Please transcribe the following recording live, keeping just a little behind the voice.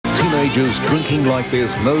teenagers drinking like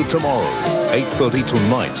there's no tomorrow. 8:30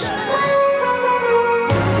 tonight.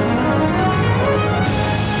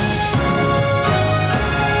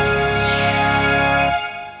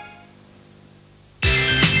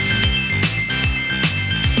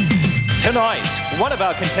 Tonight, one of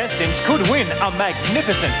our contestants could win a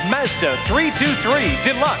magnificent Mazda 323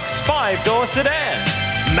 Deluxe 5-door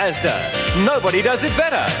sedan. Mazda, nobody does it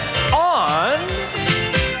better. On...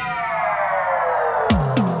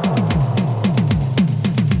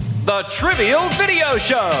 The Trivial Video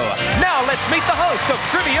Show. Now let's meet the host of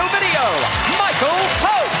Trivial Video, Michael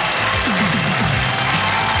Pope.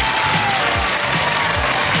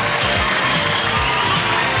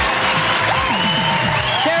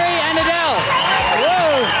 Kerrie and Adele.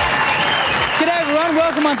 Whoa. G'day everyone,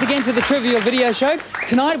 welcome once again to the Trivial Video Show.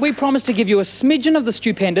 Tonight we promise to give you a smidgen of the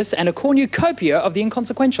stupendous and a cornucopia of the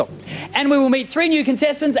inconsequential. And we will meet 3 new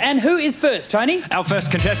contestants, and who is first, Tony? Our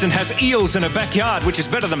first contestant has eels in her backyard, which is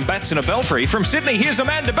better than bats in a belfry. From Sydney, here's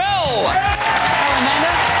Amanda Bell. Hello,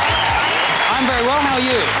 Amanda. I'm very well, how are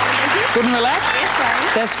you? Good and relaxed? Yes,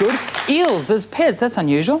 sir. That's good. Eels as pets, that's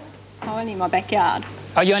unusual. Oh, only in my backyard.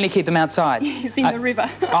 Oh, you only keep them outside? It's in the river.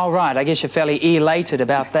 Oh, right. I guess you're fairly elated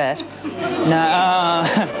about that. No,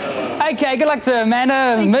 OK, good luck to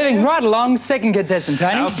Amanda. Moving right along, second contestant,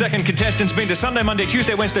 Tony. Our second contestant's been to Sunday, Monday,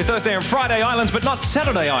 Tuesday, Wednesday, Thursday and Friday Islands, but not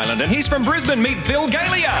Saturday Island. And he's from Brisbane. Meet Bill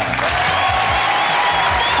Galia.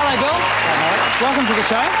 Hello, Bill. Welcome to the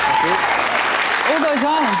show. Thank you. All those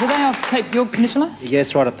islands, are they off Cape York Peninsula?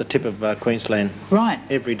 Yes, right up the tip of Queensland. Right.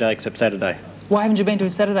 Every day except Saturday. Why haven't you been to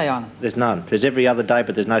Saturday Island? There's none. There's every other day,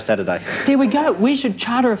 but there's no Saturday. There we go. We should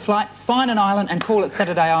charter a flight, find an island and call it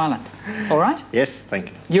Saturday Island. All right? Yes, thank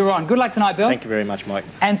you. You're on. Good luck tonight, Bill. Thank you very much, Mike.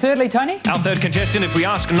 And thirdly, Tony? Our third contestant, if we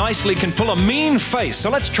ask nicely, can pull a mean face. So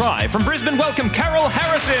let's try. From Brisbane, welcome Carol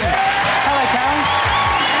Harrison. Hello, Carol.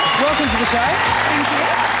 Welcome to the show. Thank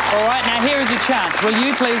you. All right, now here is your chance. Will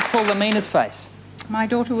you please pull the meanest face? My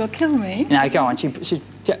daughter will kill me. No, go on. Yes,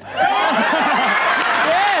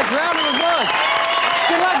 round of applause.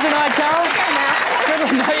 Good luck tonight, Carol.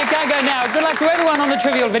 No, you can't go now. Good luck to everyone on the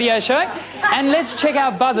Trivial Video Show. And let's check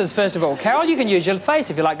our buzzers first of all. Carol, you can use your face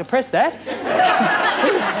if you like to press that.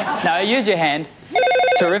 No, use your hand.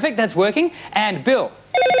 Terrific, that's working. And Bill.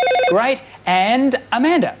 Great. And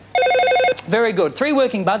Amanda. Very good. 3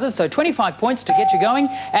 working buzzers, so 25 points to get you going.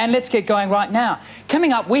 And let's get going right now.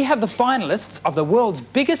 Coming up, we have the finalists of the world's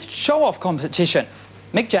biggest show-off competition.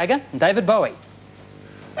 Mick Jagger and David Bowie.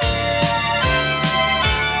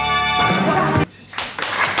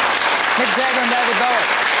 Mick Jagger and David Bowie.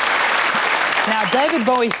 Now, David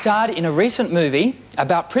Bowie starred in a recent movie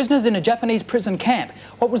about prisoners in a Japanese prison camp.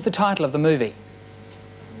 What was the title of the movie?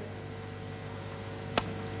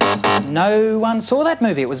 No one saw that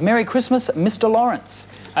movie. It was Merry Christmas, Mr. Lawrence.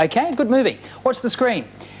 OK, good movie. Watch the screen.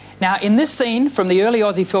 Now, in this scene from the early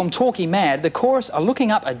Aussie film Talkie Mad, the chorus are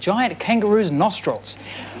looking up a giant kangaroo's nostrils.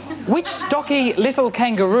 Which stocky little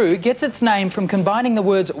kangaroo gets its name from combining the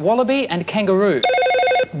words wallaby and kangaroo?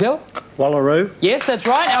 Bill? Wallaroo. Yes, that's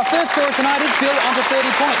right. Our first scorer tonight is Bill onto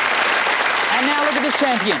 30 points. And now look at this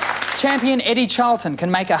champion. Champion Eddie Charlton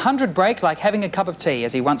can make 100 break like having a cup of tea,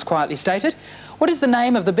 as he once quietly stated. What is the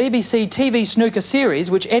name of the BBC TV snooker series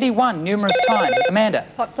which Eddie won numerous times? Amanda?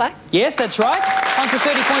 Hot play? Yes, that's right. On to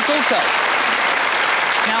 30 points also.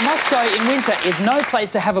 Now, Moscow in winter is no place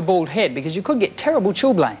to have a bald head because you could get terrible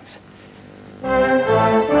chilblains.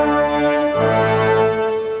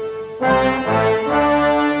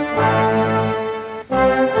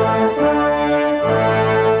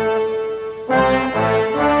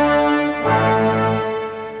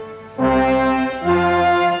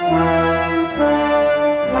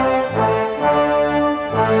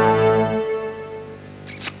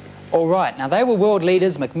 All right, now they were world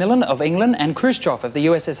leaders Macmillan of England and Khrushchev of the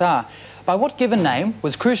USSR. By what given name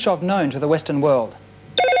was Khrushchev known to the Western world?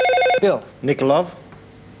 Bill? Nikolov.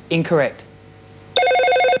 Incorrect.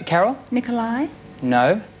 Carol? Nikolai?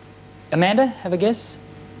 No. Amanda, have a guess?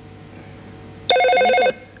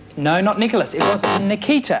 Nicholas? No, not Nicholas. It was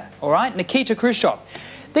Nikita, all right? Nikita Khrushchev.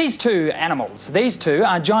 These two animals, these two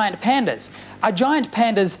are giant pandas. Are giant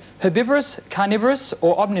pandas herbivorous, carnivorous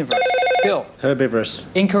or omnivorous? Bill? Herbivorous.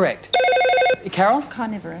 Incorrect. Carol?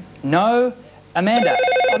 Carnivorous. No. Amanda?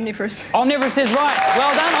 Omnivorous. Omnivorous is right.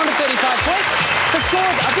 Well done, on to 35 points. The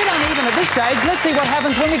score's a bit uneven at this stage. Let's see what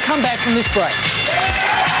happens when we come back from this break.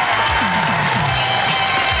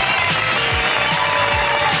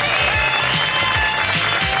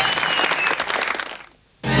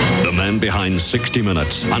 The man behind 60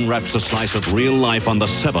 Minutes unwraps a slice of real life on the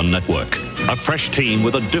 7 Network. A fresh team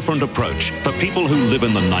with a different approach for people who live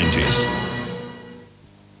in the 90s.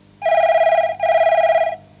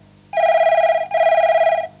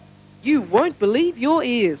 won't believe your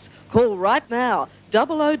ears. Call right now.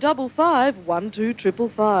 0055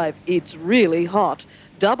 12555. It's really hot.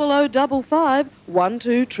 0055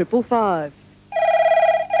 12555.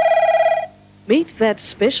 Meet that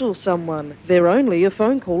special someone. They're only a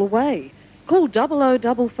phone call away. Call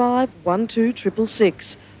 0055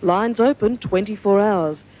 12666. Lines open 24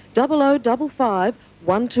 hours. 0055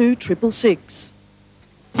 12666.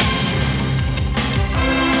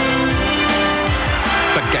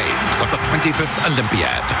 The Games of the 25th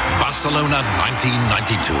Olympiad, Barcelona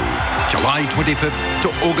 1992. July 25th to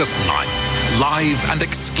August 9th. Live and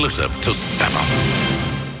exclusive to 7.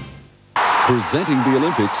 Presenting the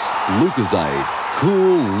Olympics, Lucozade,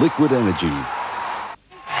 cool liquid energy.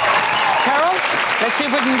 Carol, let's see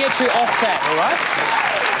if we can get you off that, all right?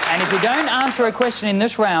 And if you don't answer a question in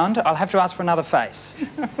this round, I'll have to ask for another face.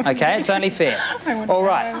 Okay, it's only fair. All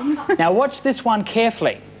right. Now watch this one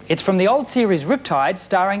carefully. It's from the old series Riptide,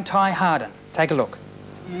 starring Ty Harden. Take a look.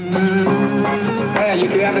 Hey, you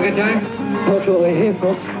two having a good time? That's what we're here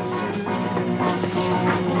for.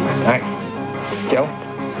 Hi. Jill?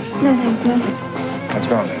 No, thanks, miss. What's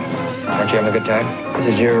wrong then? Aren't you having a good time? This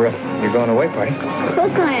is your going away party. Of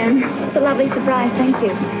course I am. It's a lovely surprise, thank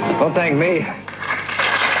you. Don't thank me.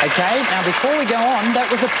 Okay, now before we go on, that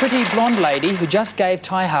was a pretty blonde lady who just gave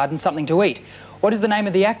Ty Harden something to eat. What is the name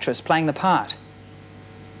of the actress playing the part?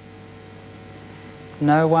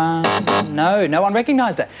 No one? No one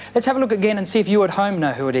recognised her. Let's have a look again and see if you at home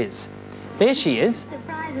know who it is. There she is.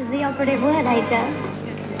 Surprise is the operative word, Joe?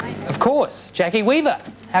 Of course, Jackie Weaver.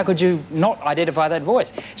 How could you not identify that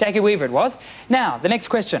voice? Jackie Weaver it was. Now, the next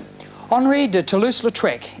question. Henri de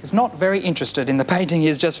Toulouse-Lautrec is not very interested in the painting he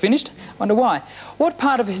has just finished. Wonder why. What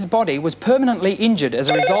part of his body was permanently injured as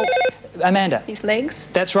a result... Amanda? His legs.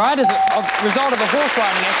 That's right, as a result of a horse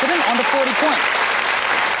riding accident, on to 40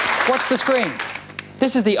 points. Watch the screen.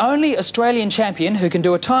 This is the only Australian champion who can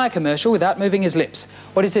do a tyre commercial without moving his lips.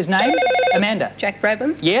 What is his name? Amanda? Jack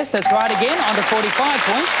Brabham. Yes, that's right again, on to 45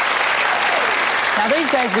 points. Now,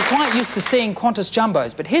 these days we're quite used to seeing Qantas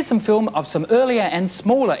jumbos, but here's some film of some earlier and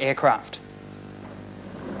smaller aircraft.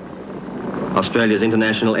 Australia's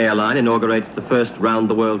international airline inaugurates the first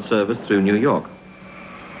round-the-world service through New York.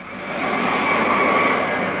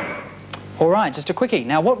 All right, just a quickie.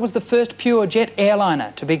 Now, what was the first pure jet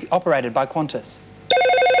airliner to be operated by Qantas?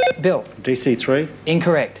 Bill? DC-3.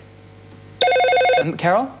 Incorrect.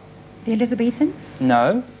 Carol? The Elizabethan.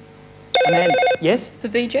 No. Amanda? Yes? The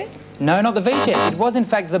VJ. No, not the VJ. It was, in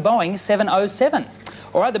fact, the Boeing 707.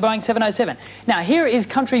 All right, the Boeing 707. Now, here is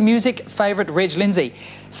country music favourite Reg Lindsay.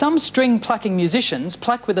 Some string-plucking musicians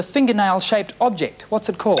pluck with a fingernail-shaped object. What's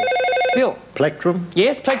it called? Bill? Plectrum.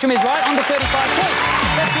 Yes, plectrum is right, on to 35 points.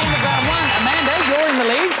 That's the end of round one. Amanda, you're in the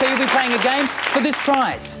lead, so you'll be playing a game for this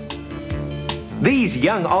prize. These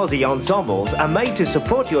young Aussie ensembles are made to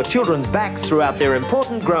support your children's backs throughout their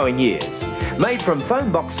important growing years. Made from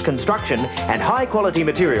foam box construction and high-quality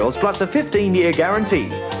materials, plus a 15-year guarantee.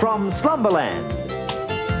 From Slumberland.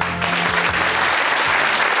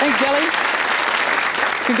 Thanks, Ellie.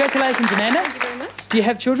 Congratulations, Amanda. Thank you very much. Do you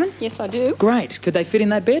have children? Yes, I do. Great. Could they fit in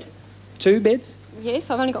that bed? 2 beds? Yes,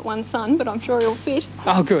 I've only got one son, but I'm sure he'll fit.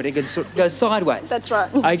 Oh, good. It could go sideways. That's right.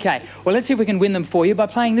 OK. Well, let's see if we can win them for you by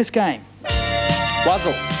playing this game.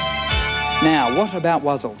 Wuzzles. Now, what about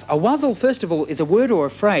wuzzles? A wuzzle, first of all, is a word or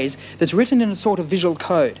a phrase that's written in a sort of visual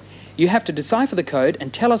code. You have to decipher the code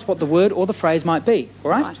and tell us what the word or the phrase might be,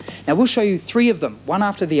 all right? Now, we'll show you 3 of them, one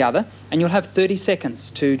after the other, and you'll have 30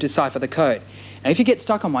 seconds to decipher the code. Now, if you get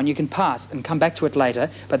stuck on one, you can pass and come back to it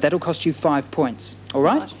later, but that'll cost you 5 points, all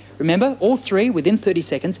right? Remember, all 3 within 30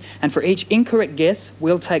 seconds, and for each incorrect guess,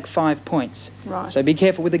 we'll take 5 points. Right. So be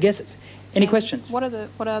careful with the guesses. Any questions? What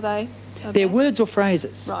are they? They're words or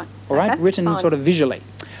phrases. Right. All right, Okay, written fine. sort of visually.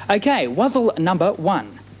 Okay, wuzzle number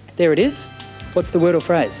 1. There it is. What's the word or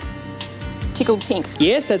phrase? Tickled pink.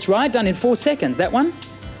 Yes, that's right, done in 4 seconds. That one?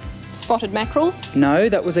 Spotted mackerel. No,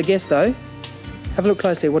 that was a guess though. Have a look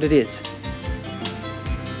closely at what it is.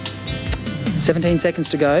 17 seconds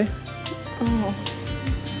to go. Oh.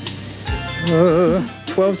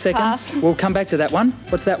 12 seconds. Pass. We'll come back to that one.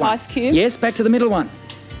 What's that one? Ice cube. Yes, back to the middle one.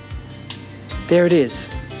 There it is.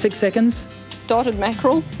 6 seconds. Dotted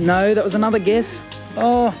mackerel. No, that was another guess.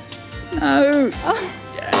 Oh, no.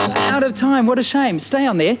 Out of time. What a shame. Stay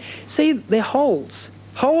on there. See, they're holes.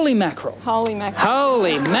 Holy mackerel. Holy mackerel.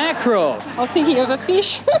 Holy mackerel. I was thinking of a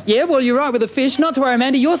fish. Yeah, well, you're right with the fish. Not to worry,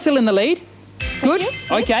 Amanda. You're still in the lead. Good?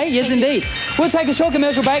 Okay, yes, indeed. We'll take a short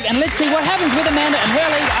commercial break and let's see what happens with Amanda and her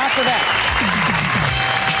lead after that.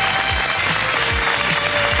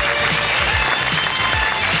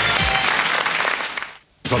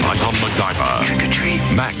 Tonight on MacGyver. Trick or treat.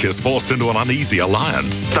 Mac is forced into an uneasy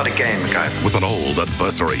alliance. It's not a game, MacGyver. With an old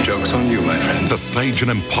adversary. Joke's on you, my friend. To stage an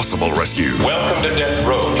impossible rescue. Welcome to death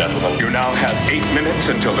row, gentlemen. You now have 8 minutes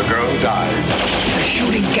until the girl dies. It's a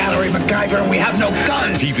shooting gallery, MacGyver, and we have no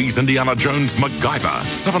guns. TV's Indiana Jones MacGyver.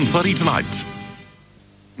 7:30 tonight.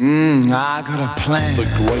 I got a plan. The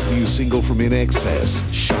great new single from In Excess,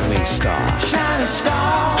 Shining Star. Shining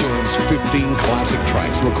star. Joins 15 classic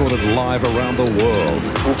tracks recorded live around the world.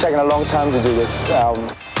 We've taken a long time to do this album.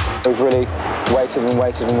 We've really waited and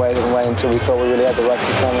waited and waited and waited until we thought we really had the right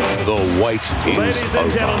performance. The wait is Ladies and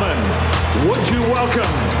over. gentlemen, would you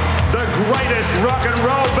welcome the greatest rock and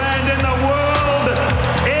roll band in the world,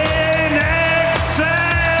 In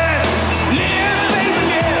Excess! Live, baby,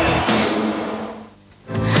 live!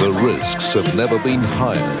 The risks have never been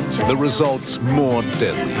higher. The results more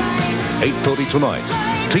deadly. 8:30 tonight.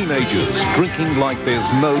 Teenagers drinking like there's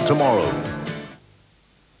no tomorrow.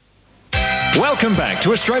 Welcome back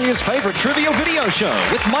to Australia's favourite trivial video show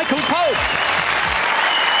with Michael Pope.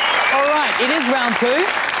 All right, it is round 2.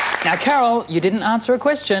 Now, Carol, you didn't answer a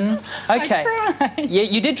question. Okay. I tried. Yeah,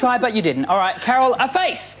 you did try, but you didn't. All right, Carol, a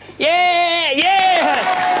face. Yeah, yes.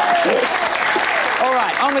 All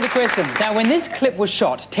right, on with the questions. Now, when this clip was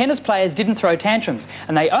shot, tennis players didn't throw tantrums,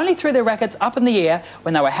 and they only threw their rackets up in the air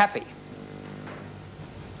when they were happy.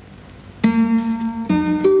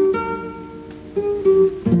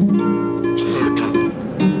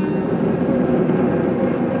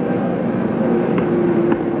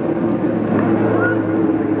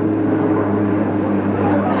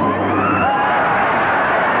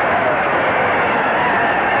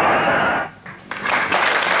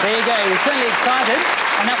 There you go, you're certainly excited,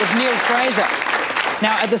 and that was Neil Fraser.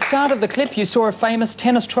 Now, at the start of the clip, you saw a famous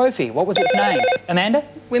tennis trophy. What was its name? Amanda?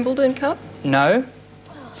 Wimbledon Cup. No.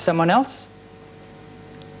 Someone else?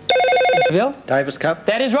 Bill? Davis Cup.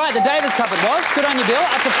 That is right, the Davis Cup it was. Good on you, Bill.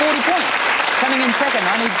 Up to 40 points. Coming in second,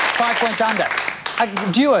 only 5 points under. A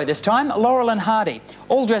duo this time, Laurel and Hardy.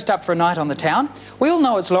 All dressed up for a night on the town. We all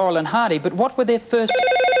know it's Laurel and Hardy, but what were their first...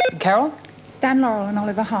 Carol? Stan Laurel and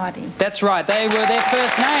Oliver Hardy. That's right, they were their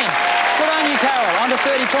first names. Good on you, Carol, on to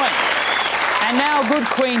 30 points. And now, Good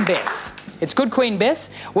Queen Bess. It's Good Queen Bess.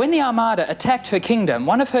 When the Armada attacked her kingdom,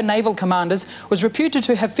 one of her naval commanders was reputed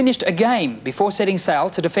to have finished a game before setting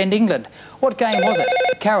sail to defend England. What game was it?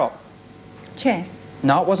 Carol? Chess.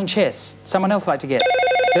 No, it wasn't chess. Someone else like to guess?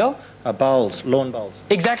 Bill? Bowls, lawn bowls.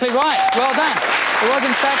 Exactly right. Well done. It was,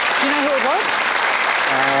 in fact... Do you know who it was?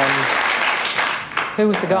 Who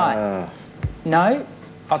was the guy? No?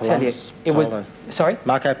 I'll tell you. It was... Sorry?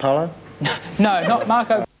 Marco Polo? No, not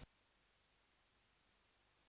Marco